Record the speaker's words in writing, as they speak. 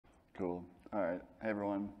Cool. All right. Hey,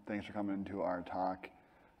 everyone. Thanks for coming to our talk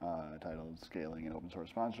titled Scaling an Open Source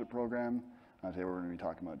Sponsorship Program. Today we're going to be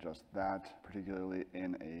talking about just that, particularly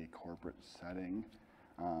in a corporate setting,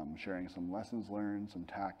 sharing some lessons learned, some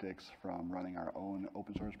tactics from running our own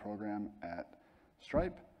open source program at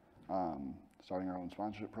Stripe, starting our own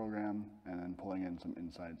sponsorship program, and then pulling in some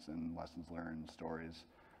insights and lessons learned stories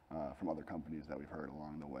from other companies that we've heard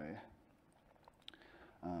along the way.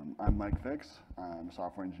 I'm Mike Fix. I'm a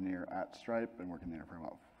software engineer at Stripe. Been working there for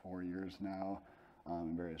about 4 years now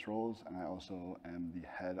in various roles, and I also am the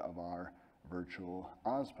head of our virtual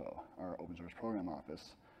OSPO, our open source program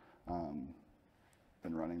office.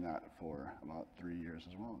 Been running that for about 3 years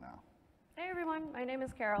as well now. Hey everyone, my name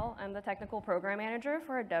is Carol. I'm the technical program manager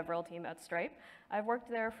for our DevRel team at Stripe. I've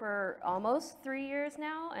worked there for almost 3 years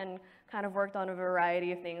now and kind of worked on a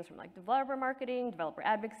variety of things from like developer marketing, developer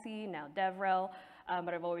advocacy, now DevRel,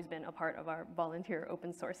 but I've always been a part of our volunteer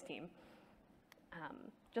open source team.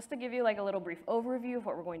 Just to give you like a little brief overview of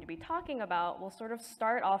what we're going to be talking about, we'll sort of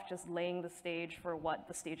start off just laying the stage for what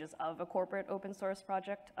the stages of a corporate open source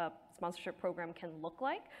project sponsorship program can look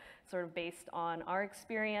like, sort of based on our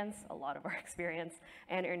experience, a lot of our experience,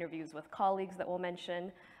 and interviews with colleagues that we'll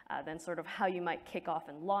mention. Then sort of how you might kick off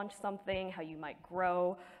and launch something, how you might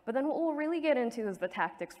grow. But then what we'll really get into is the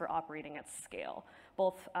tactics for operating at scale,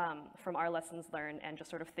 both from our lessons learned and just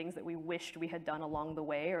sort of things that we wished we had done along the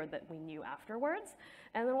way or that we knew afterwards.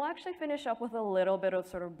 And then we'll actually finish up with a little bit of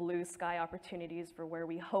sort of blue sky opportunities for where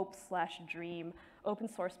we hope/dream open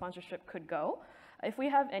source sponsorship could go. If we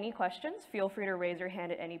have any questions, feel free to raise your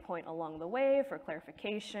hand at any point along the way for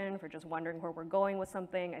clarification, for just wondering where we're going with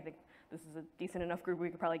something. I think this is a decent enough group, we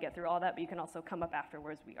could probably get through all that, but you can also come up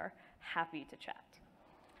afterwards. We are happy to chat.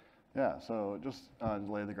 Yeah, so just to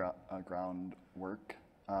lay the groundwork.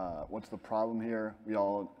 What's the problem here? We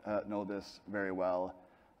all know this very well.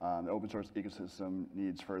 The open source ecosystem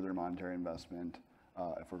needs further monetary investment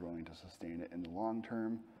if we're going to sustain it in the long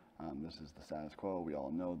term. This is the status quo. We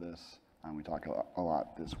all know this. We talk a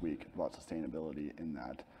lot this week about sustainability in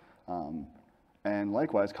that. And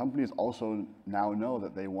likewise, companies also now know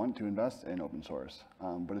that they want to invest in open source,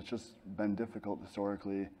 but it's just been difficult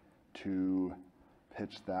historically to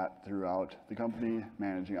pitch that throughout the company,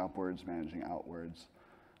 managing upwards, managing outwards.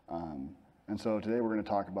 And so today we're going to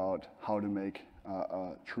talk about how to make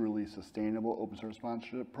a truly sustainable open source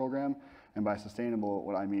sponsorship program. And by sustainable,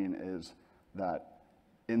 what I mean is that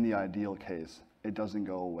in the ideal case, it doesn't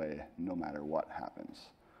go away no matter what happens.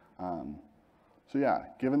 So yeah,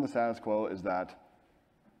 given the status quo is that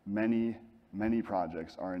many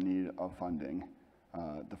projects are in need of funding,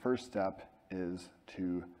 the first step is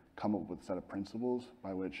to come up with a set of principles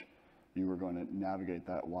by which you are going to navigate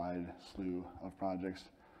that wide slew of projects,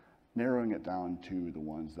 narrowing it down to the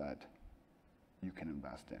ones that you can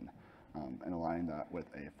invest in, and aligning that with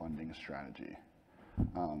a funding strategy.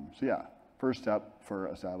 So yeah, first step for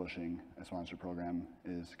establishing a sponsored program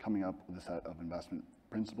is coming up with a set of investment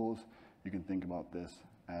principles. You can think about this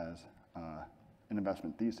as an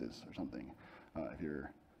investment thesis or something, if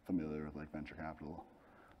you're familiar with like venture capital.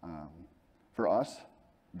 For us,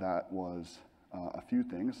 that was a few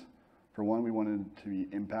things. For one, we wanted to be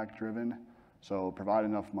impact driven, so provide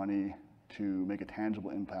enough money to make a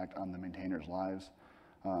tangible impact on the maintainers' lives.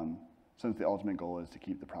 Since the ultimate goal is to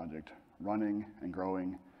keep the project running and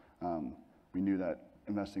growing, we knew that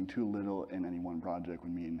investing too little in any one project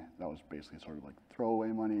would mean that was basically sort of like throwaway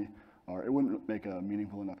money, or it wouldn't make a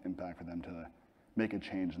meaningful enough impact for them to make a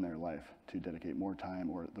change in their life, to dedicate more time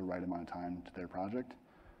or the right amount of time to their project.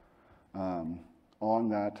 Along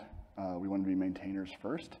that, we wanted to be maintainers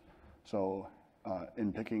first. So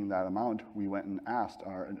in picking that amount, we went and asked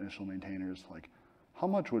our initial maintainers, like, how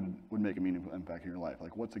much would make a meaningful impact in your life?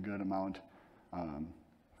 Like, what's a good amount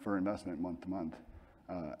for investment month to month?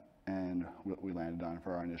 And what we landed on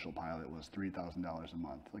for our initial pilot was $3,000 a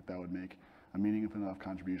month. Like, that would make a meaningful enough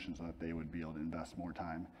contribution so that they would be able to invest more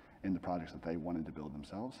time in the projects that they wanted to build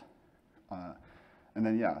themselves. And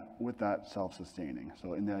then, yeah, with that, self-sustaining.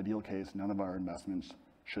 So in the ideal case, none of our investments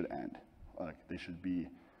should end. They should be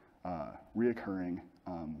reoccurring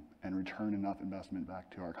and return enough investment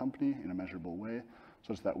back to our company in a measurable way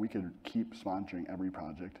such that we could keep sponsoring every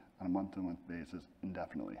project on a month-to-month basis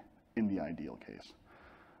indefinitely, in the ideal case.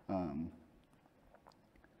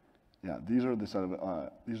 Yeah, these are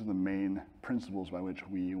the main principles by which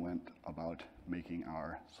we went about making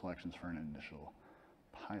our selections for an initial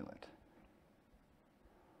pilot.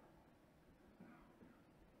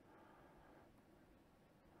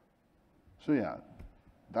 So yeah,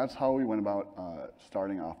 that's how we went about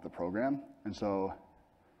starting off the program. And so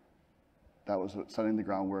that was setting the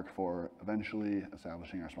groundwork for eventually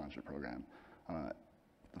establishing our sponsorship program.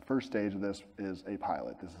 The first stage of this is a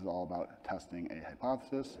pilot. This is all about testing a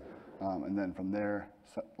hypothesis, and then from there,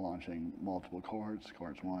 launching multiple cohorts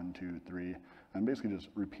 1, 2, 3, and basically just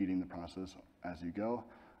repeating the process as you go,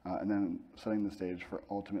 and then setting the stage for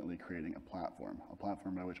ultimately creating a platform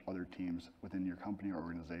by which other teams within your company or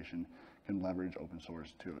organization can leverage open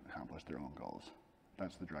source to accomplish their own goals.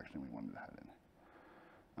 That's the direction we wanted to head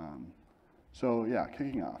in. So yeah,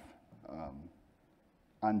 kicking off.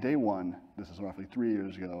 On day one, this is roughly 3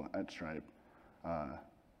 years ago at Stripe,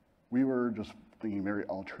 we were just thinking very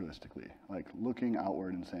altruistically, like looking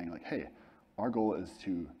outward and saying like, hey, our goal is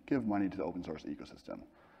to give money to the open source ecosystem.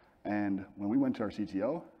 And when we went to our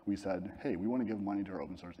CTO, we said, hey, we want to give money to our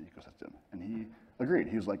open source ecosystem. And he agreed.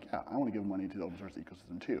 He was like, yeah, I want to give money to the open source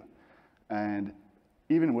ecosystem too. And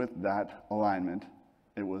even with that alignment,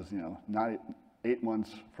 it was, not 8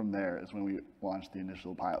 months from there is when we launched the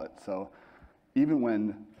initial pilot. So even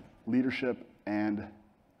when leadership and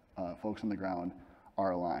folks on the ground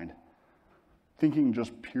are aligned, thinking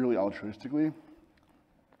just purely altruistically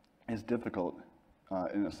is difficult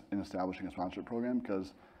in establishing a sponsorship program,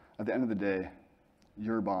 because at the end of the day,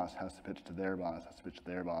 your boss has to pitch to their boss, has to pitch to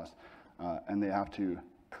their boss, and they have to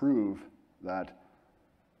prove that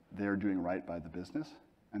they're doing right by the business.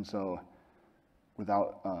 And so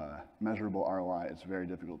without measurable ROI, it's very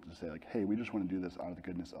difficult to say like, hey, we just want to do this out of the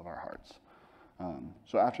goodness of our hearts.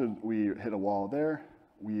 So after we hit a wall there,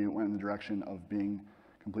 we went in the direction of being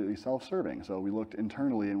completely self-serving. So we looked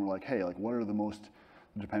internally and we're like, hey, like what are the most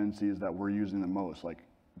dependencies that we're using the most? Like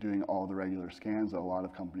doing all the regular scans that a lot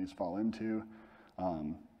of companies fall into,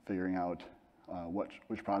 figuring out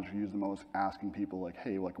which project you use the most, asking people like,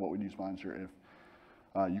 hey, like what would you sponsor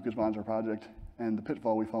if you could sponsor a project? And the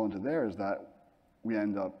pitfall we fall into there is that we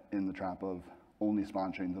end up in the trap of only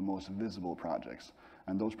sponsoring the most visible projects.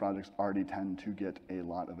 And those projects already tend to get a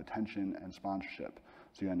lot of attention and sponsorship.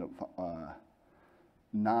 So you end up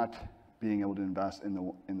not being able to invest in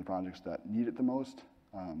the projects that need it the most,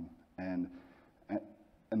 and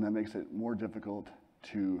that makes it more difficult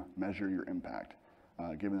to measure your impact.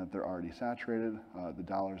 Given that they're already saturated, the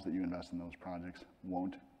dollars that you invest in those projects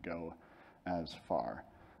won't go as far.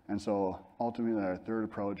 And so ultimately our third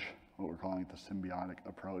approach, what we're calling the symbiotic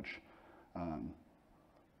approach,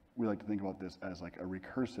 we like to think about this as like a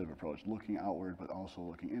recursive approach, looking outward but also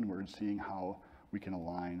looking inward, seeing how we can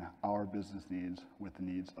align our business needs with the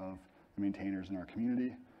needs of the maintainers in our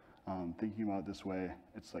community. Thinking about it this way,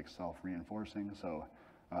 it's like self-reinforcing. So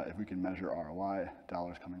if we can measure ROI,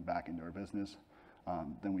 dollars coming back into our business,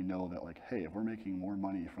 then we know that like, hey, if we're making more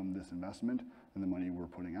money from this investment than the money we're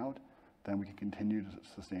putting out, then we can continue to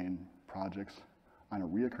sustain projects on a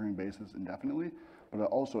reoccurring basis indefinitely, but it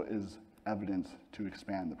also is evidence to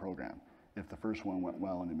expand the program. If the first one went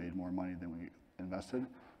well and it made more money than we invested,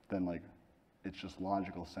 then like it's just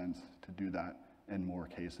logical sense to do that in more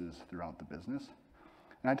cases throughout the business.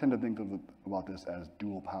 And I tend to think about this as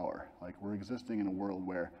dual power. Like we're existing in a world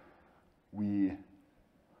where we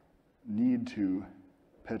need to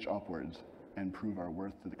pitch upwards and prove our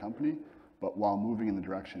worth to the company, but while moving in the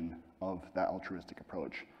direction of that altruistic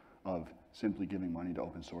approach of simply giving money to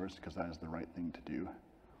open source because that is the right thing to do.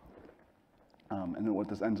 And then what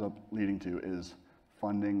this ends up leading to is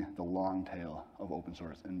funding the long tail of open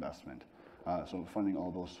source investment. So funding all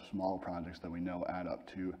those small projects that we know add up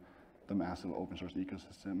to the massive open source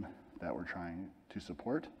ecosystem that we're trying to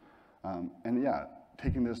support. And yeah,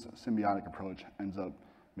 taking this symbiotic approach ends up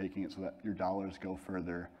making it so that your dollars go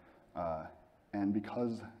further. And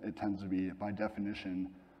because it tends to be, by definition,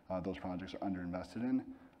 those projects are underinvested in,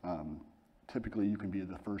 typically you can be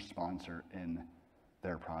the first sponsor in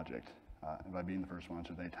their project. And by being the first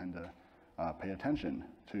sponsor, they tend to pay attention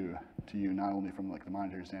to you, not only from like the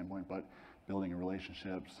monetary standpoint, but building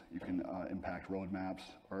relationships. You can impact roadmaps,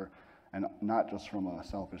 and not just from a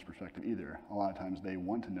selfish perspective either. A lot of times they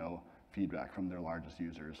want to know feedback from their largest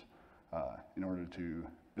users in order to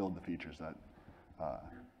build the features that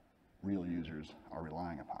real users are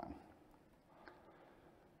relying upon.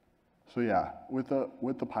 So yeah, with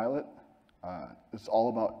the pilot, it's all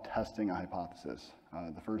about testing a hypothesis.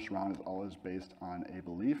 The first round is always based on a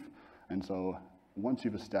belief, and so once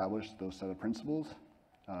you've established those set of principles,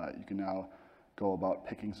 you can now go about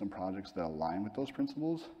picking some projects that align with those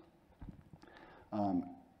principles.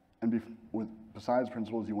 And besides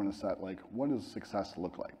principles, you want to set like, what does success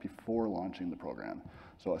look like before launching the program?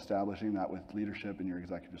 So establishing that with leadership and your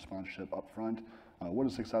executive sponsorship up front. What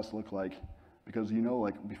does success look like? Because you know,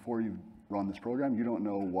 like before you run this program, you don't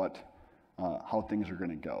know how things are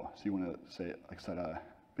going to go. So you want to say, like,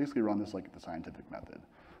 basically run this like the scientific method.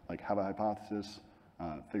 like have a hypothesis,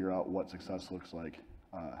 figure out what success looks like,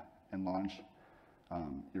 and launch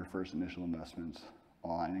your first initial investments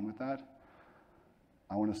aligning with that.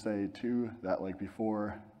 I want to say too that like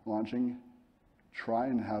before launching, try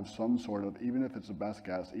and have some sort of, even if it's a best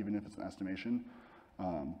guess, even if it's an estimation,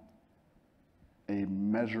 a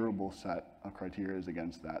measurable set of criteria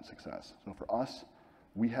against that success. So for us,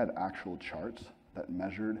 we had actual charts that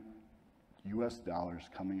measured US dollars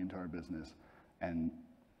coming into our business and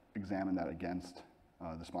examined that against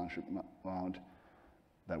the sponsorship amount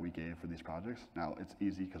that we gave for these projects. Now it's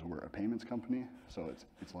easy because we're a payments company, so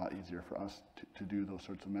it's a lot easier for us to do those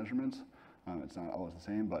sorts of measurements. It's not always the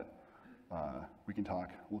same, but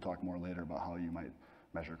we'll talk more later about how you might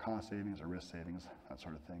measure cost savings or risk savings, that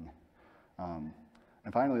sort of thing.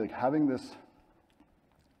 And finally, like having this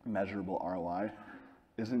measurable ROI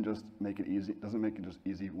doesn't make it just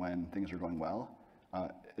easy when things are going well.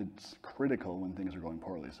 It's critical when things are going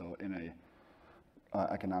poorly. So in a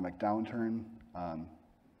economic downturn,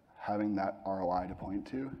 having that ROI to point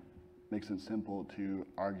to makes it simple to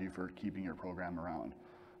argue for keeping your program around.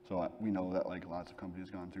 So we know that like lots of companies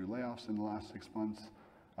have gone through layoffs in the last 6 months,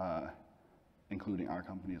 including our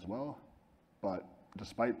company as well. But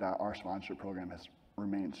despite that, our sponsorship program has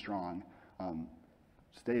remained strong,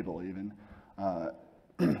 stable even,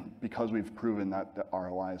 because we've proven that the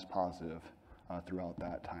ROI is positive throughout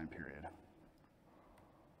that time period.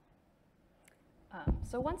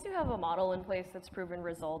 So once you have a model in place that's proven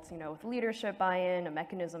results, with leadership buy-in, a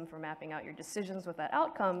mechanism for mapping out your decisions with that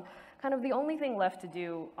outcome, kind of the only thing left to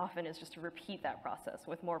do often is just to repeat that process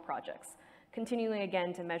with more projects, continuing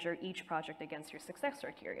again to measure each project against your success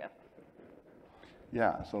criteria.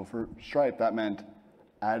 Yeah, so for Stripe, that meant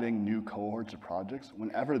adding new cohorts of projects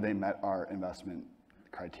whenever they met our investment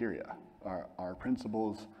criteria, our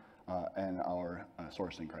principles, and our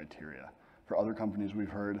sourcing criteria. For other companies we've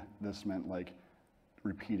heard, this meant like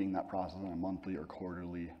repeating that process on a monthly or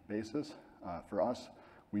quarterly basis. For us,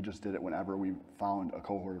 we just did it whenever we found a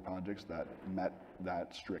cohort of projects that met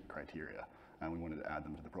that strict criteria, and we wanted to add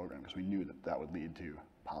them to the program because we knew that that would lead to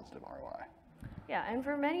positive ROI. Yeah, and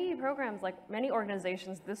for many programs, like many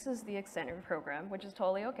organizations, this is the extent of your program, which is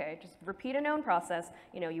totally okay. Just repeat a known process.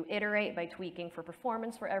 You iterate by tweaking for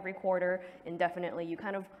performance for every quarter. Indefinitely, you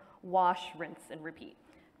kind of wash, rinse, and repeat.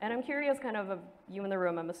 And I'm curious of you in the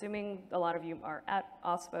room. I'm assuming a lot of you are at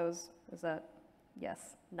OSPOs. Is that,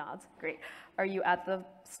 yes, nods, great. Are you at the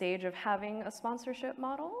stage of having a sponsorship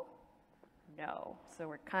model? No, so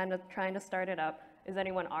we're kind of trying to start it up. Is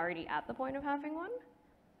anyone already at the point of having one?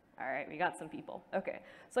 All right, we got some people. Okay,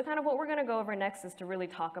 so kind of what we're gonna go over next is to really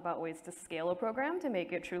talk about ways to scale a program to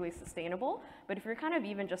make it truly sustainable. But if you're kind of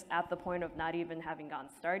even just at the point of not even having gotten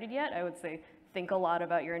started yet, I would say think a lot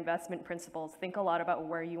about your investment principles, think a lot about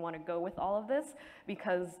where you wanna go with all of this,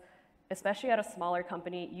 because especially at a smaller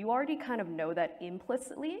company, you already kind of know that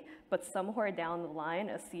implicitly, but somewhere down the line,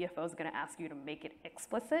 a CFO is gonna ask you to make it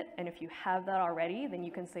explicit, and if you have that already, then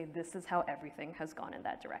you can say this is how everything has gone in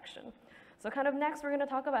that direction. So kind of next, we're gonna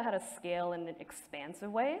talk about how to scale in an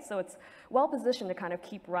expansive way, so it's well positioned to kind of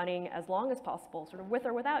keep running as long as possible, sort of with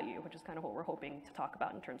or without you, which is kind of what we're hoping to talk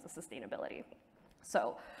about in terms of sustainability.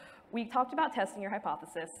 So we talked about testing your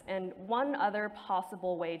hypothesis, and one other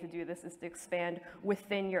possible way to do this is to expand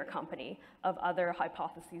within your company of other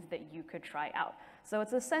hypotheses that you could try out. So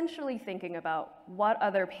it's essentially thinking about what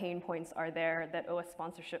other pain points are there that OS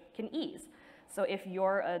sponsorship can ease. So if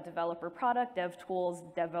you're a developer product, dev tools,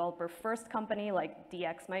 developer first company, like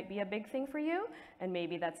DX might be a big thing for you, and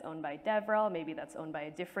maybe that's owned by DevRel, maybe that's owned by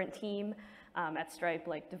a different team. At Stripe,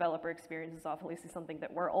 like developer experience is obviously something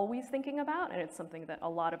that we're always thinking about, and it's something that a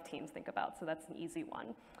lot of teams think about, so that's an easy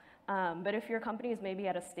one. But if your company is maybe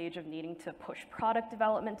at a stage of needing to push product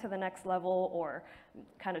development to the next level, or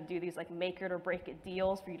kind of do these like make it or break it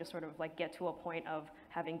deals for you to sort of like get to a point of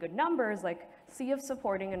having good numbers, like see if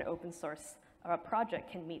supporting an open source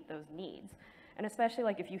project can meet those needs. And especially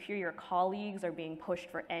like if you hear your colleagues are being pushed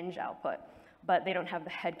for eng output, but they don't have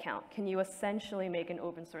the headcount, can you essentially make an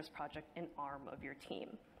open source project an arm of your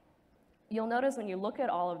team? You'll notice when you look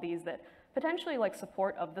at all of these that potentially like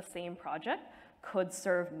support of the same project could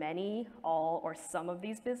serve many, all, or some of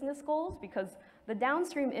these business goals, because the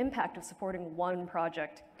downstream impact of supporting one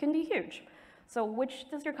project can be huge. So which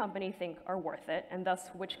does your company think are worth it, and thus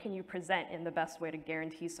which can you present in the best way to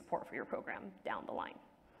guarantee support for your program down the line?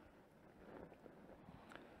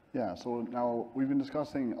 Yeah, so now we've been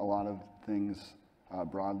discussing a lot of things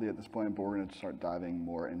broadly at this point, but we're going to start diving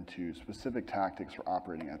more into specific tactics for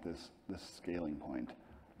operating at this scaling point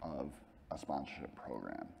of a sponsorship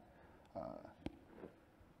program.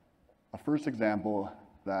 A first example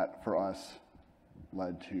that for us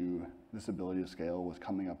led to this ability to scale was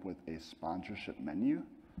coming up with a sponsorship menu.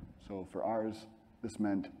 So for ours, this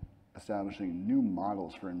meant establishing new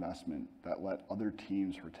models for investment that let other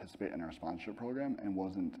teams participate in our sponsorship program and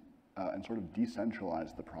and sort of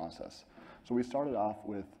decentralize the process. So we started off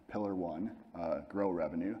with pillar one, grow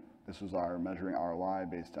revenue. This was our measuring ROI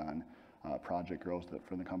based on project growth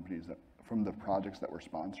from the projects that we're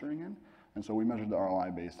sponsoring in. And so we measured the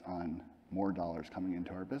ROI based on more dollars coming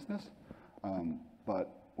into our business.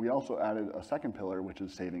 But we also added a second pillar, which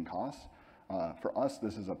is saving costs. For us,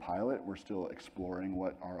 this is a pilot. We're still exploring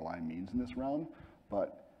what ROI means in this realm.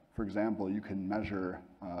 But for example, you can measure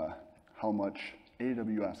how much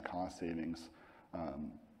AWS cost savings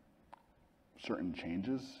certain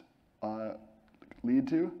changes lead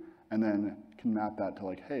to, and then can map that to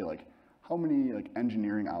like, hey, like how many like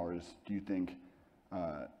engineering hours do you think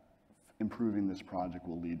improving this project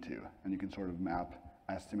will lead to? And you can sort of map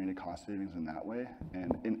estimated cost savings in that way.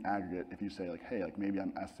 And in aggregate, if you say like, hey, like maybe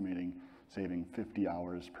I'm estimating saving 50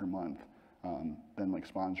 hours per month, then like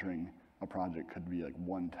sponsoring a project could be like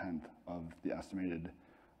 1/10 of the estimated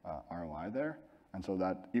ROI there. And so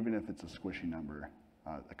that even if it's a squishy number,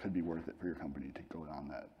 it could be worth it for your company to go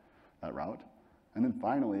down that route. And then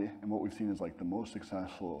finally, and what we've seen is like the most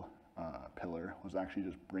successful pillar was actually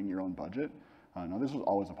just bring your own budget. Now this was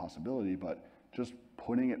always a possibility, but just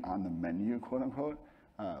putting it on the menu, quote unquote,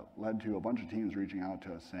 led to a bunch of teams reaching out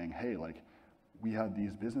to us saying, hey, like we have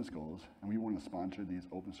these business goals and we want to sponsor these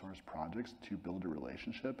open source projects to build a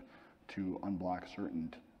relationship, to unblock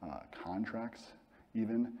certain contracts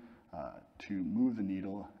even, to move the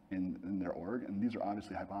needle in their org. And these are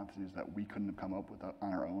obviously hypotheses that we couldn't have come up with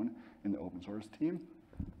on our own in the open source team.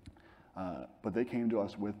 But they came to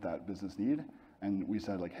us with that business need. And we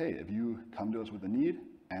said like, hey, if you come to us with a need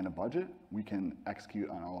and a budget, we can execute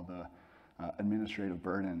on all of the administrative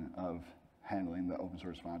burden of handling the open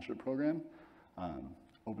source sponsorship program,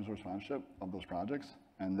 open source sponsorship of those projects.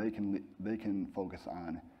 And they can focus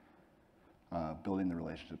on building the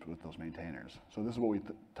relationships with those maintainers. So this is what we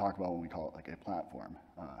talk about when we call it like a platform.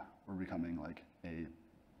 We're becoming like a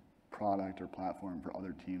product or platform for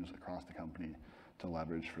other teams across the company to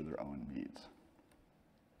leverage for their own needs.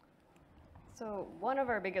 So one of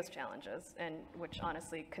our biggest challenges, and which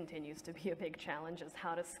honestly continues to be a big challenge, is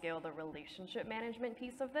how to scale the relationship management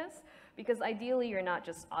piece of this. Because ideally, you're not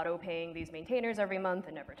just auto-paying these maintainers every month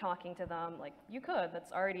and never talking to them. Like you could,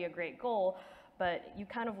 that's already a great goal, but you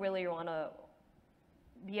kind of really want to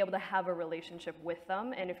be able to have a relationship with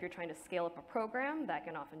them. And if you're trying to scale up a program, that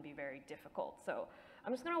can often be very difficult. So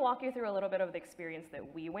I'm just going to walk you through a little bit of the experience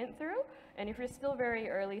that we went through. And if you're still very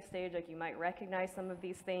early stage, like you might recognize some of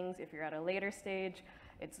these things. If you're at a later stage,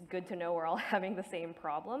 it's good to know we're all having the same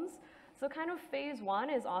problems. So kind of phase one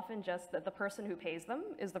is often just that the person who pays them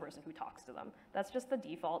is the person who talks to them. That's just the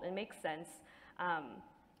default. It makes sense.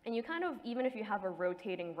 And you kind of, even if you have a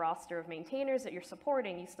rotating roster of maintainers that you're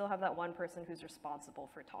supporting, you still have that one person who's responsible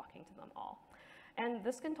for talking to them all. And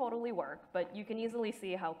this can totally work, but you can easily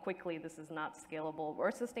see how quickly this is not scalable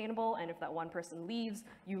or sustainable, and if that one person leaves,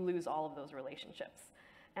 you lose all of those relationships.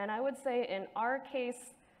 And I would say in our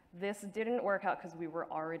case, this didn't work out because we were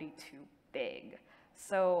already too big.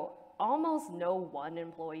 So almost no one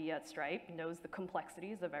employee at Stripe knows the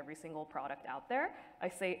complexities of every single product out there. I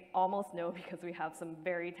say almost no because we have some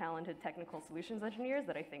very talented technical solutions engineers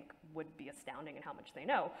that I think would be astounding in how much they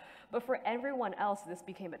know. But for everyone else, this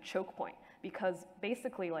became a choke point because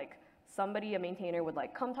basically like somebody, a maintainer would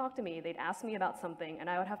like come talk to me, they'd ask me about something and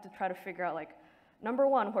I would have to try to figure out like, number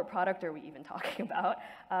one, what product are we even talking about?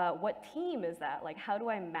 What team is that? Like, how do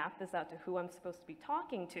I map this out to who I'm supposed to be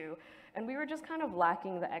talking to? And we were just kind of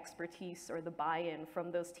lacking the expertise or the buy-in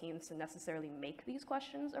from those teams to necessarily make these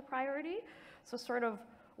questions a priority. So sort of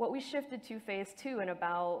what we shifted to phase two in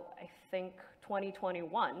about, I think,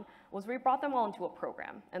 2021 was we brought them all into a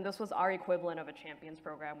program. And this was our equivalent of a champions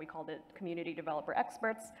program. We called it Community Developer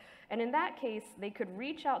Experts. And in that case, they could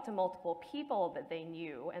reach out to multiple people that they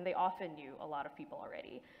knew, and they often knew a lot of people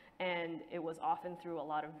already. And it was often through a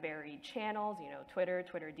lot of varied channels, you know, Twitter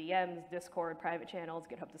DMs, Discord, private channels,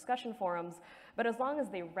 GitHub discussion forums. But as long as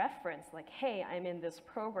they reference like, hey, I'm in this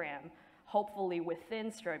program, hopefully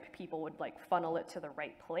within Stripe, people would like funnel it to the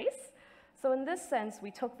right place. So in this sense, we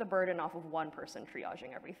took the burden off of one person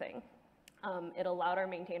triaging everything. It allowed our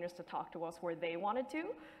maintainers to talk to us where they wanted to,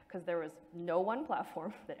 because there was no one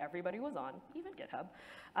platform that everybody was on, even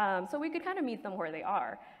GitHub. So we could kind of meet them where they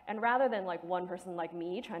are. And rather than like one person like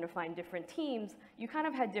me trying to find different teams, you kind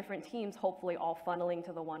of had different teams hopefully all funneling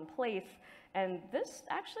to the one place. And this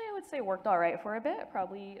actually, I would say, worked all right for a bit,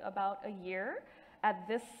 probably about a year. At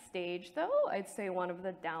this stage though, I'd say one of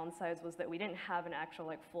the downsides was that we didn't have an actual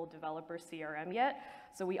like full developer CRM yet.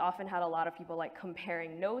 So we often had a lot of people like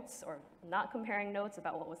comparing notes or not comparing notes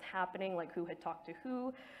about what was happening, like who had talked to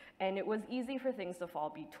who. And it was easy for things to fall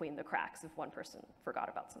between the cracks if one person forgot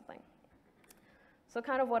about something. So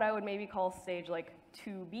kind of what I would maybe call stage like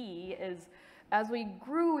 2B is, as we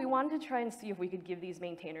grew, we wanted to try and see if we could give these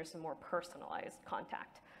maintainers some more personalized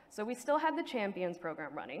contact. So we still had the champions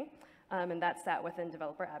program running, and that sat within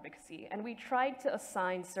developer advocacy. And we tried to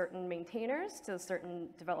assign certain maintainers to certain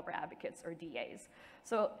developer advocates or DAs,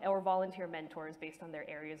 or volunteer mentors based on their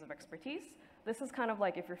areas of expertise. This is kind of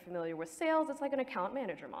like, if you're familiar with sales, it's like an account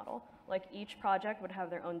manager model. Like each project would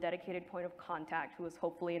have their own dedicated point of contact who is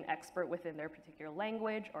hopefully an expert within their particular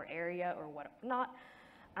language or area or whatnot.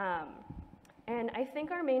 And I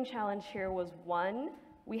think our main challenge here was, one,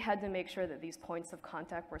 we had to make sure that these points of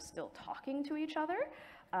contact were still talking to each other.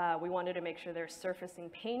 We wanted to make sure they're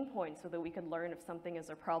surfacing pain points so that we could learn if something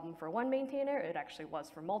is a problem for one maintainer, it actually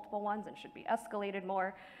was for multiple ones and should be escalated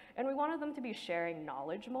more. And we wanted them to be sharing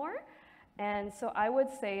knowledge more. And so I would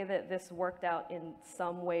say that this worked out in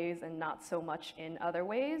some ways and not so much in other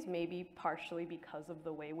ways, maybe partially because of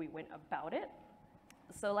the way we went about it.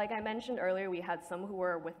 So like I mentioned earlier, we had some who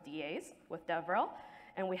were with DAs, with DevRel,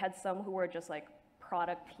 and we had some who were just like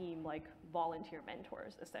product team, like volunteer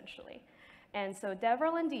mentors, essentially. And so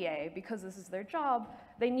DevRel and DA, because this is their job,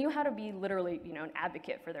 they knew how to be literally, an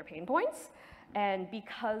advocate for their pain points. And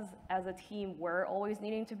because as a team, we're always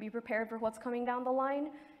needing to be prepared for what's coming down the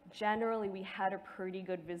line, generally we had a pretty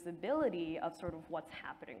good visibility of sort of what's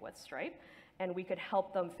happening with Stripe. And we could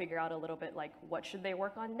help them figure out a little bit like, what should they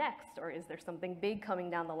work on next? Or is there something big coming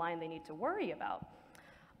down the line they need to worry about?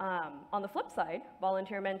 On the flip side,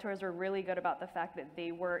 volunteer mentors were really good about the fact that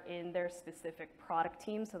they were in their specific product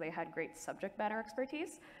team, so they had great subject matter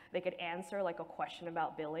expertise. They could answer like a question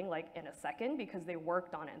about billing like in a second because they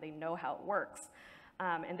worked on it and they know how it works.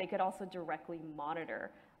 And they could also directly monitor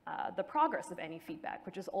the progress of any feedback,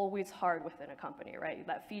 which is always hard within a company, right?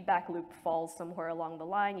 That feedback loop falls somewhere along the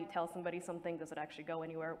line. You tell somebody something, does it actually go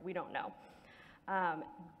anywhere? We don't know.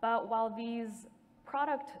 But while these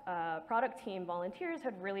product team volunteers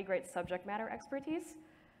had really great subject matter expertise,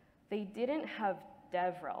 they didn't have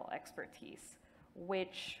DevRel expertise,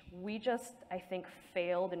 which we just, I think,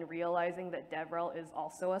 failed in realizing that DevRel is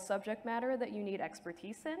also a subject matter that you need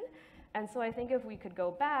expertise in. And so I think if we could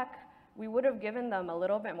go back, we would have given them a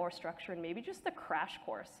little bit more structure and maybe just a crash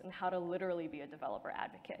course in how to literally be a developer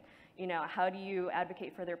advocate. How do you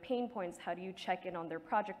advocate for their pain points? How do you check in on their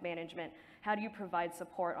project management? How do you provide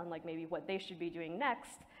support on like maybe what they should be doing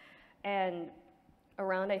next? And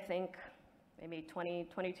around, I think, maybe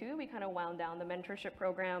 2022, we kind of wound down the mentorship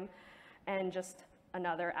program. And just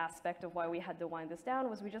another aspect of why we had to wind this down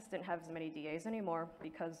was we just didn't have as many DAs anymore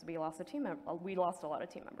because we lost a lot of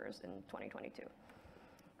team members in 2022.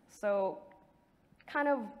 So kind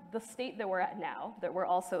of the state that we're at now, that we're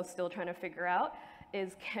also still trying to figure out,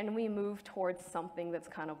 is can we move towards something that's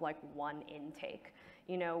kind of like one intake?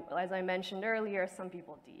 As I mentioned earlier, some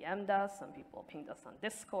people DM'd us, some people pinged us on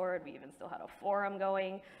Discord, we even still had a forum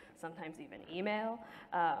going, sometimes even email.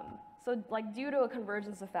 So like due to a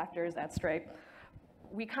convergence of factors at Stripe,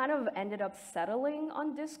 we kind of ended up settling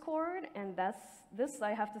on Discord, and this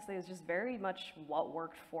I have to say is just very much what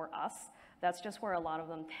worked for us. That's just where a lot of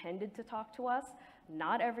them tended to talk to us.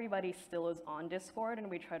 Not everybody still is on Discord, and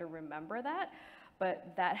we try to remember that.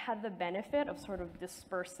 But that had the benefit of sort of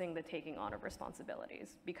dispersing the taking on of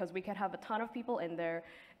responsibilities, because we could have a ton of people in there,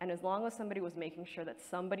 and as long as somebody was making sure that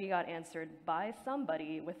somebody got answered by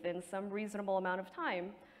somebody within some reasonable amount of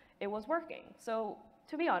time, it was working. So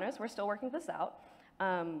to be honest, we're still working this out.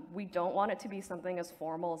 We don't want it to be something as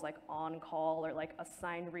formal as like on-call or like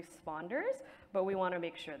assigned responders, but we want to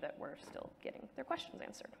make sure that we're still getting their questions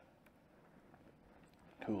answered.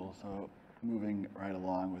 Cool. So moving right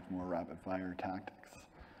along with more rapid fire tactics,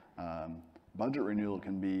 budget renewal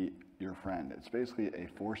can be your friend. It's basically a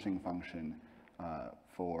forcing function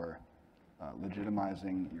for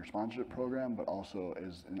legitimizing your sponsorship program, but also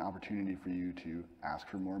is an opportunity for you to ask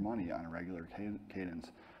for more money on a regular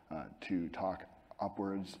cadence, to talk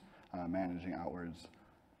upwards, managing outwards,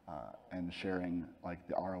 and sharing like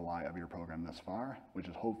the ROI of your program thus far, which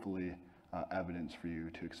is hopefully evidence for you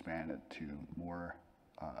to expand it to more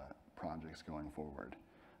projects going forward.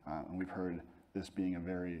 And we've heard this being a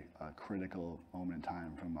very critical moment in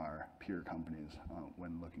time from our peer companies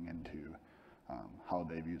when looking into how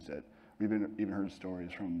they've used it. We've even heard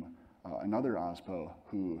stories from another OSPO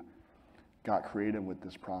who got creative with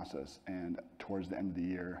this process, and towards the end of the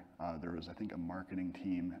year, there was, I think, a marketing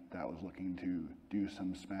team that was looking to do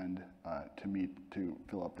some spend to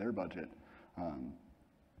fill up their budget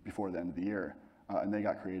before the end of the year. And they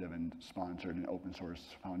got creative and sponsored an open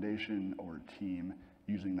source foundation or team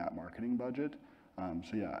using that marketing budget.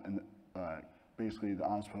 So yeah, and basically the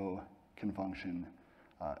OSPO can function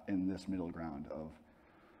in this middle ground of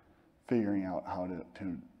figuring out how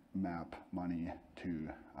to map money to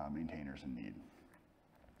maintainers in need.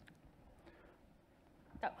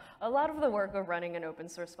 A lot of the work of running an open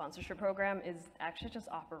source sponsorship program is actually just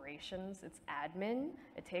operations. It's admin.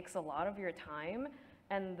 It takes a lot of your time.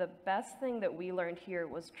 And the best thing that we learned here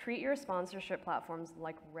was treat your sponsorship platforms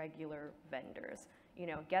like regular vendors. You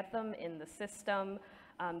know, get them in the system.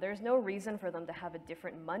 There's no reason for them to have a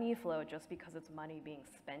different money flow just because it's money being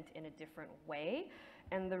spent in a different way.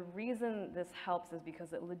 And the reason this helps is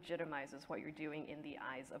because it legitimizes what you're doing in the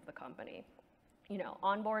eyes of the company. You know,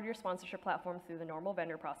 onboard your sponsorship platform through the normal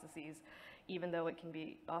vendor processes, even though it can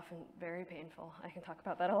be often very painful. I can talk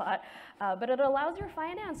about that a lot. But it allows your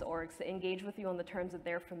finance orgs to engage with you on the terms that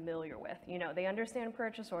they're familiar with. You know, they understand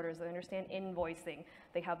purchase orders, they understand invoicing,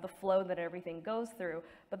 they have the flow that everything goes through.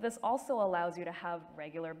 But this also allows you to have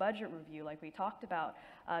regular budget review, like we talked about,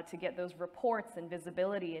 to get those reports and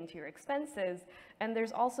visibility into your expenses. And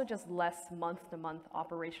there's also just less month-to-month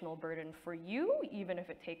operational burden for you, even if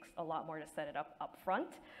it takes a lot more to set it up front.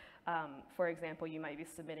 For example, you might be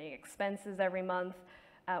submitting expenses every month.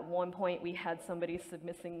 At one point, we had somebody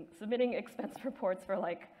submitting expense reports for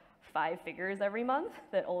like 5 figures every month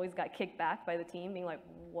that always got kicked back by the team, being like,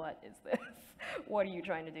 what is this? What are you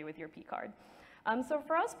trying to do with your P card? So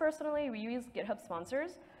for us personally, we use GitHub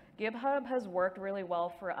sponsors. GitHub has worked really well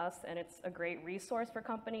for us, and it's a great resource for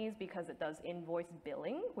companies because it does invoice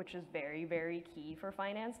billing, which is very, very key for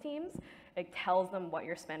finance teams. It tells them what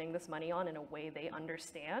you're spending this money on in a way they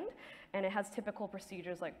understand, and it has typical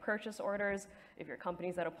procedures like purchase orders. If your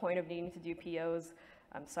company's at a point of needing to do POs,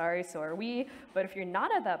 I'm sorry, so are we, but if you're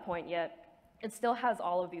not at that point yet, it still has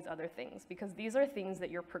all of these other things, because these are things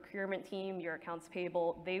that your procurement team, your accounts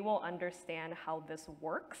payable, they will understand how this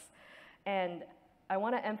works. And I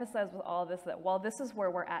want to emphasize with all of this that while this is where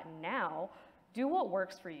we're at now, do what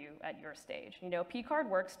works for you at your stage. You know, P-card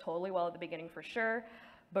works totally well at the beginning for sure,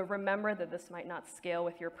 but remember that this might not scale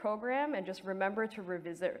with your program, and just remember to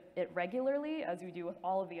revisit it regularly as you do with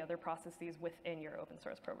all of the other processes within your open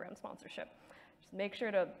source program sponsorship. Just make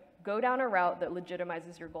sure to go down a route that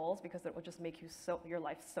legitimizes your goals, because it will just make your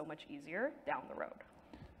life so much easier down the road.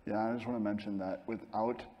 Yeah, I just want to mention that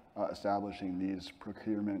without establishing these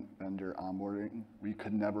procurement vendor onboarding, we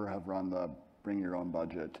could never have run the bring your own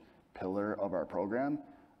budget pillar of our program,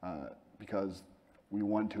 because we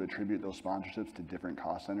want to attribute those sponsorships to different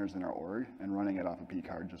cost centers in our org, and running it off a P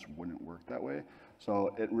card just wouldn't work that way.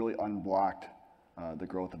 So it really unblocked the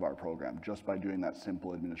growth of our program just by doing that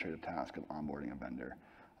simple administrative task of onboarding a vendor.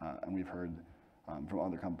 And we've heard from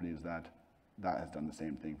other companies that that has done the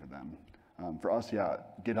same thing for them. For us, yeah,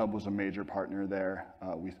 GitHub was a major partner there.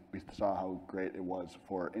 We saw how great it was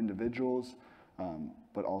for individuals,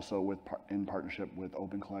 but also in partnership with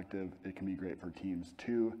Open Collective, it can be great for teams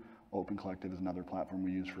too. Open Collective is another platform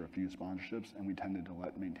we use for a few sponsorships, and we tended to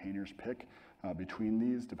let maintainers pick between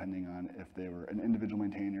these, depending on if they were an individual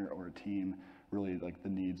maintainer or a team, really like the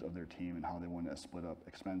needs of their team and how they want to split up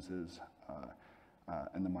expenses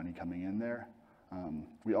and the money coming in there.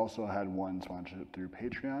 We also had one sponsorship through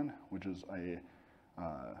Patreon, which is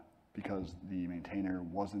because the maintainer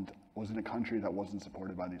was in a country that wasn't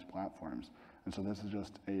supported by these platforms. And so this is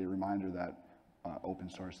just a reminder that open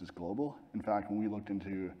source is global. In fact, when we looked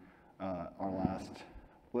into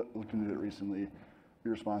looked into it recently, we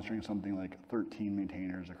were sponsoring something like 13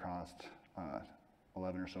 maintainers across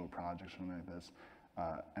 11 or so projects, something like this.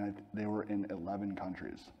 And they were in 11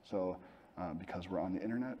 countries. So because we're on the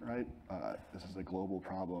internet, right? This is a global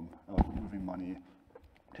problem of moving money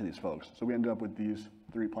to these folks. So we ended up with these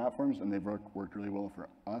 3 platforms, and they've worked really well for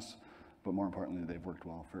us, but more importantly, they've worked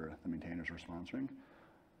well for the maintainers we're sponsoring.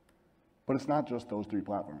 But it's not just those 3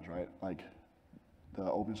 platforms, right? Like, the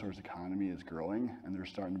open source economy is growing, and there's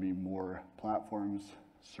starting to be more platforms,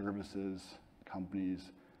 services,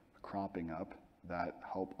 companies cropping up that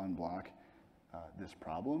help unblock this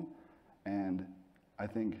problem. And I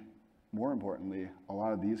think more importantly, a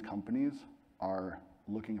lot of these companies are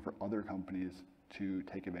looking for other companies to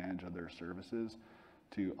take advantage of their services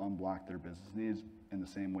to unblock their business needs in the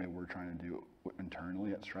same way we're trying to do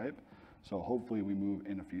internally at Stripe. So hopefully we move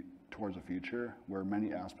towards a future where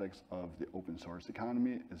many aspects of the open source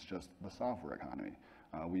economy is just the software economy.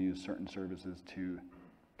 We use certain services to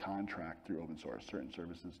contract through open source, certain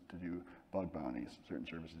services to do bug bounties, certain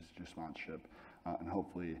services to do sponsorship, and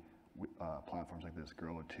hopefully platforms like this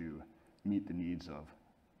grow to meet the needs of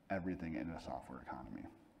everything in a software economy.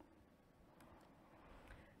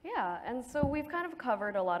 Yeah, and so we've kind of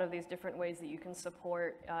covered a lot of these different ways that you can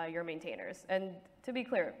support your maintainers. And to be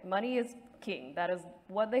clear, money is king. That is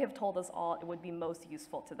what they have told us all it would be most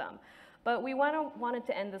useful to them. But we wanted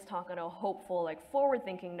to end this talk on a hopeful, like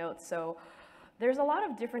forward-thinking note. So there's a lot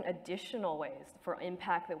of different additional ways for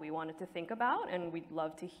impact that we wanted to think about, and we'd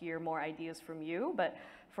love to hear more ideas from you. But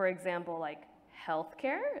for example, like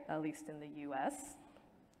healthcare, at least in the US,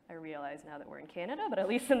 I realize now that we're in Canada, but at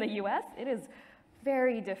least in the US, it is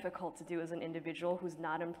very difficult to do as an individual who's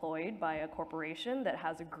not employed by a corporation that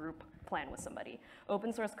has a group plan with somebody.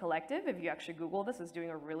 Open Source Collective, if you actually Google this, is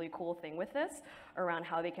doing a really cool thing with this around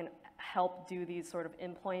how they can help do these sort of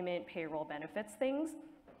employment, payroll benefits things.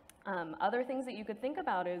 Other things that you could think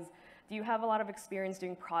about is, do you have a lot of experience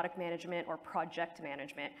doing product management or project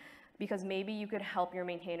management? Because maybe you could help your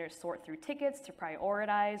maintainers sort through tickets to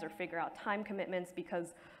prioritize or figure out time commitments,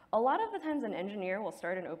 because a lot of the times an engineer will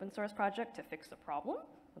start an open source project to fix a problem.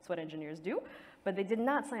 That's what engineers do. But they did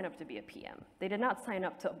not sign up to be a PM. They did not sign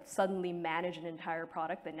up to suddenly manage an entire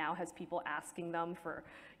product that now has people asking them for,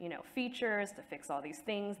 features to fix all these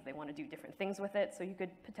things. They want to do different things with it. So you could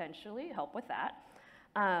potentially help with that.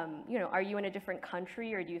 Are you in a different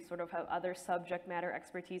country, or do you sort of have other subject matter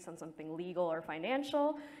expertise on something legal or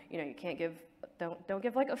financial? You can't don't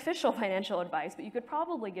give like official financial advice, but you could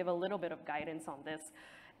probably give a little bit of guidance on this.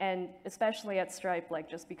 And especially at Stripe, like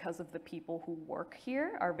just because of the people who work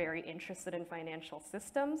here are very interested in financial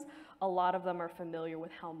systems, a lot of them are familiar with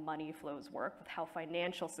how money flows work, with how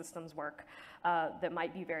financial systems work that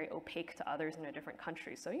might be very opaque to others in a different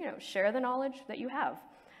country. So, share the knowledge that you have.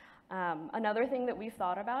 Another thing that we've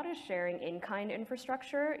thought about is sharing in-kind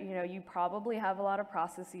infrastructure. You probably have a lot of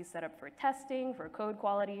processes set up for testing, for code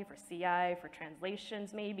quality, for CI, for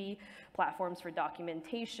translations maybe, platforms for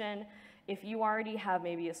documentation. If you already have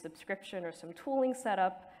maybe a subscription or some tooling set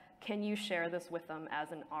up, can you share this with them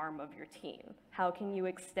as an arm of your team? How can you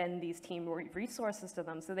extend these team resources to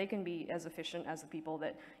them so they can be as efficient as the people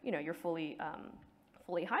that you're fully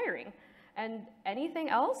hiring? And anything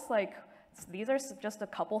else, like these are just a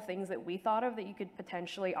couple things that we thought of that you could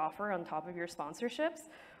potentially offer on top of your sponsorships.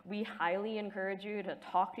 We highly encourage you to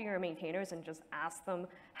talk to your maintainers and just ask them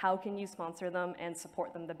how can you sponsor them and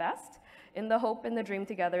support them the best, in the hope and the dream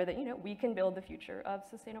together that we can build the future of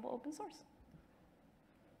sustainable open source.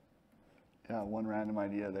 Yeah, one random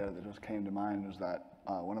idea there that just came to mind was that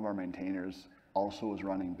one of our maintainers also was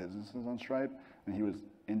running businesses on Stripe, and he was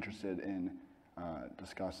interested in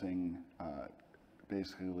discussing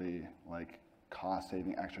basically like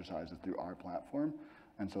cost-saving exercises through our platform.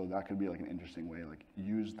 And so that could be like an interesting way, like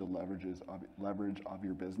use the leverage of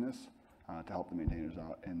your business to help the maintainers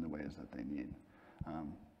out in the ways that they need.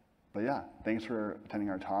 But yeah, thanks for attending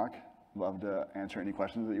our talk. Love to answer any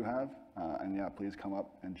questions that you have. And yeah, please come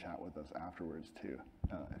up and chat with us afterwards too,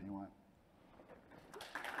 if you want.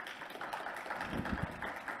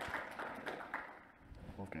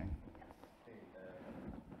 Wolfgang.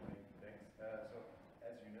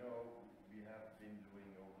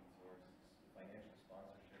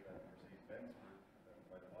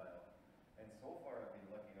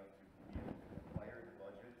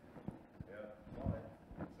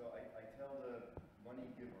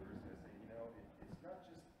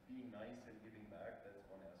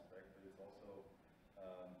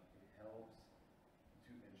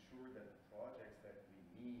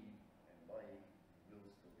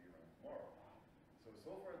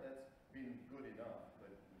 So far that's been good enough, but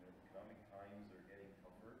economic times are getting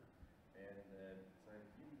tougher, and so I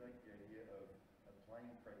really like the idea of applying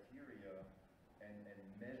criteria and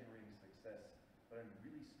measuring success, but I'm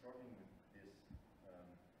really struggling with this.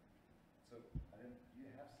 So do you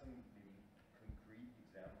have some maybe concrete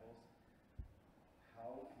examples?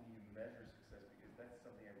 How can you measure success? Because that's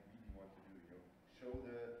something I really want to do. Show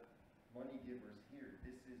the money givers here.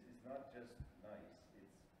 This is not just nice.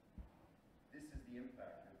 This is the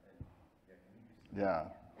impact. And yeah, can you just Yeah.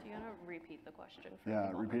 Do you want to repeat the question?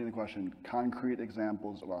 Yeah, repeating the question. Concrete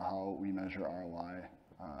examples about how we measure ROI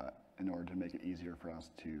in order to make it easier for us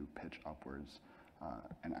to pitch upwards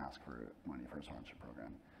and ask for money for a sponsorship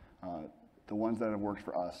program. The ones that have worked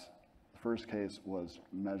for us, the first case was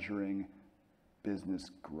measuring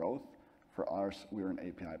business growth. For us, we're an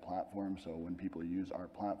API platform, so when people use our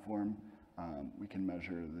platform, we can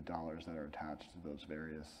measure the dollars that are attached to those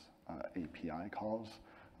various API calls,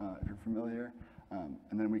 if you're familiar.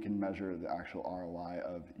 And then we can measure the actual ROI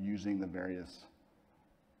of using the various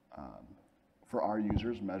for our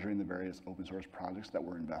users, measuring the various open source projects that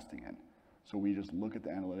we're investing in. So we just look at the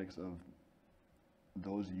analytics of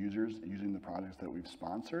those users using the projects that we've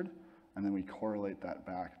sponsored, and then we correlate that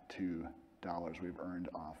back to dollars we've earned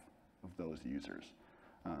off of those users.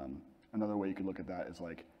 Another way you could look at that is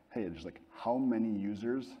like, hey, just like how many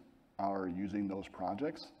users are using those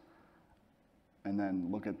projects, and then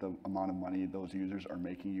look at the amount of money those users are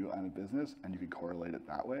making you on a business, and you can correlate it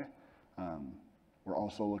that way. We're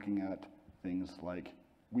also looking at things like,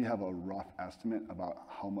 we have a rough estimate about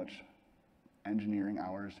how much engineering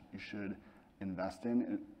hours you should invest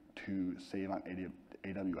in to save on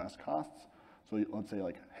AWS costs. So let's say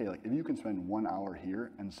like, hey, like if you can spend 1 hour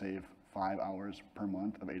here and save 5 hours per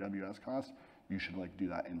month of AWS costs, you should like do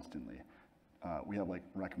that instantly. We have like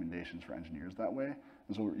recommendations for engineers that way.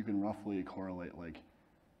 And so you can roughly correlate like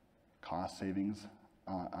cost savings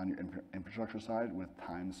on your infrastructure side with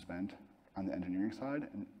time spent on the engineering side.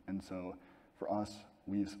 And so for us,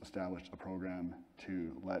 we've established a program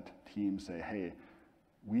to let teams say, hey,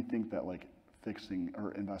 we think that like fixing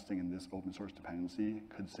or investing in this open source dependency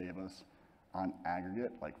could save us on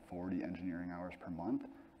aggregate like 40 engineering hours per month.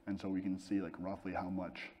 And so we can see like roughly how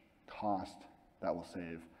much cost that will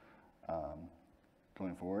save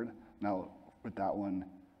going forward. Now with that one,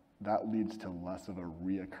 that leads to less of a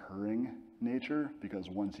reoccurring nature, because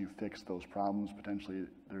once you fix those problems, potentially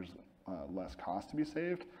there's less cost to be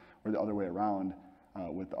saved, or the other way around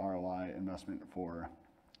with the ROI investment for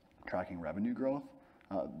tracking revenue growth.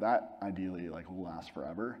 That ideally like will last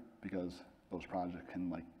forever, because those projects can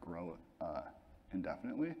like grow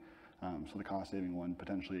indefinitely. So the cost saving one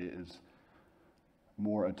potentially is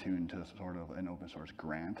more attuned to sort of an open source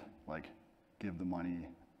grant, like give the money,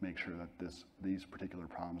 make sure that these particular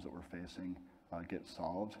problems that we're facing get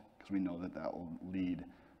solved, because we know that that will lead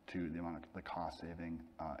to the amount of the cost saving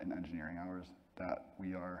in engineering hours that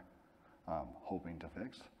we are hoping to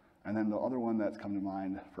fix. And then the other one that's come to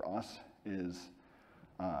mind for us is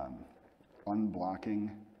unblocking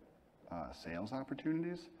sales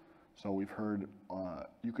opportunities. So we've heard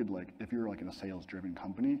you could like, if you're like in a sales driven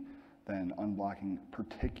company, then unblocking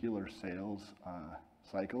particular sales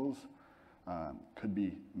cycles could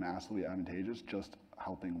be massively advantageous. Just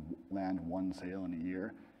helping land one sale in a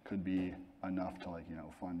year could be enough to like,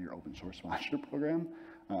 fund your open source sponsorship program,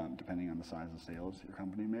 depending on the size of sales your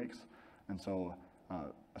company makes. And so,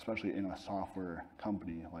 especially in a software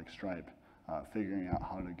company like Stripe, figuring out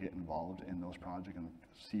how to get involved in those projects and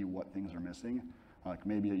see what things are missing. Like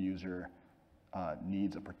maybe a user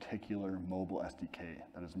needs a particular mobile SDK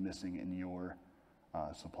that is missing in your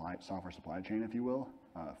software supply chain, if you will.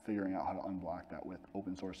 Figuring out how to unblock that with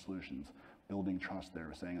open source solutions, building trust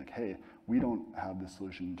there, saying like, hey, we don't have this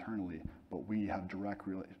solution internally, but we have direct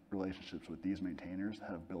relationships with these maintainers that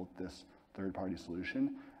have built this third-party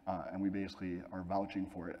solution, and we basically are vouching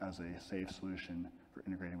for it as a safe solution for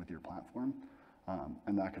integrating with your platform.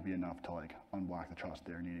 And that could be enough to like unblock the trust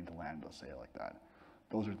they're needing to land a sale like that.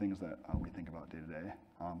 Those are things that we think about day to day.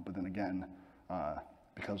 But then again,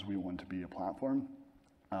 because we want to be a platform,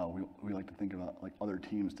 we like to think about like other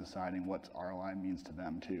teams deciding what ROI means to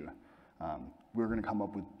them too. We're going to come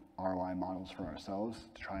up with ROI models for ourselves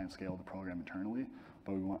to try and scale the program internally,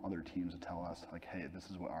 but we want other teams to tell us like, hey, this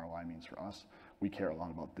is what ROI means for us. We care a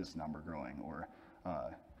lot about this number growing, or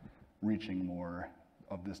reaching more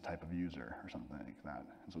of this type of user or something like that.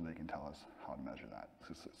 And so they can tell us how to measure that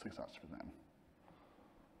success for them.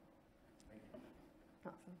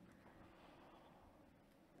 Awesome.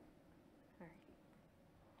 All right.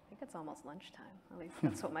 I think it's almost lunchtime. At least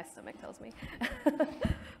that's what my stomach tells me.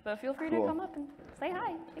 But feel free to come up and say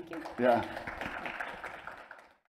hi. Thank you. Yeah.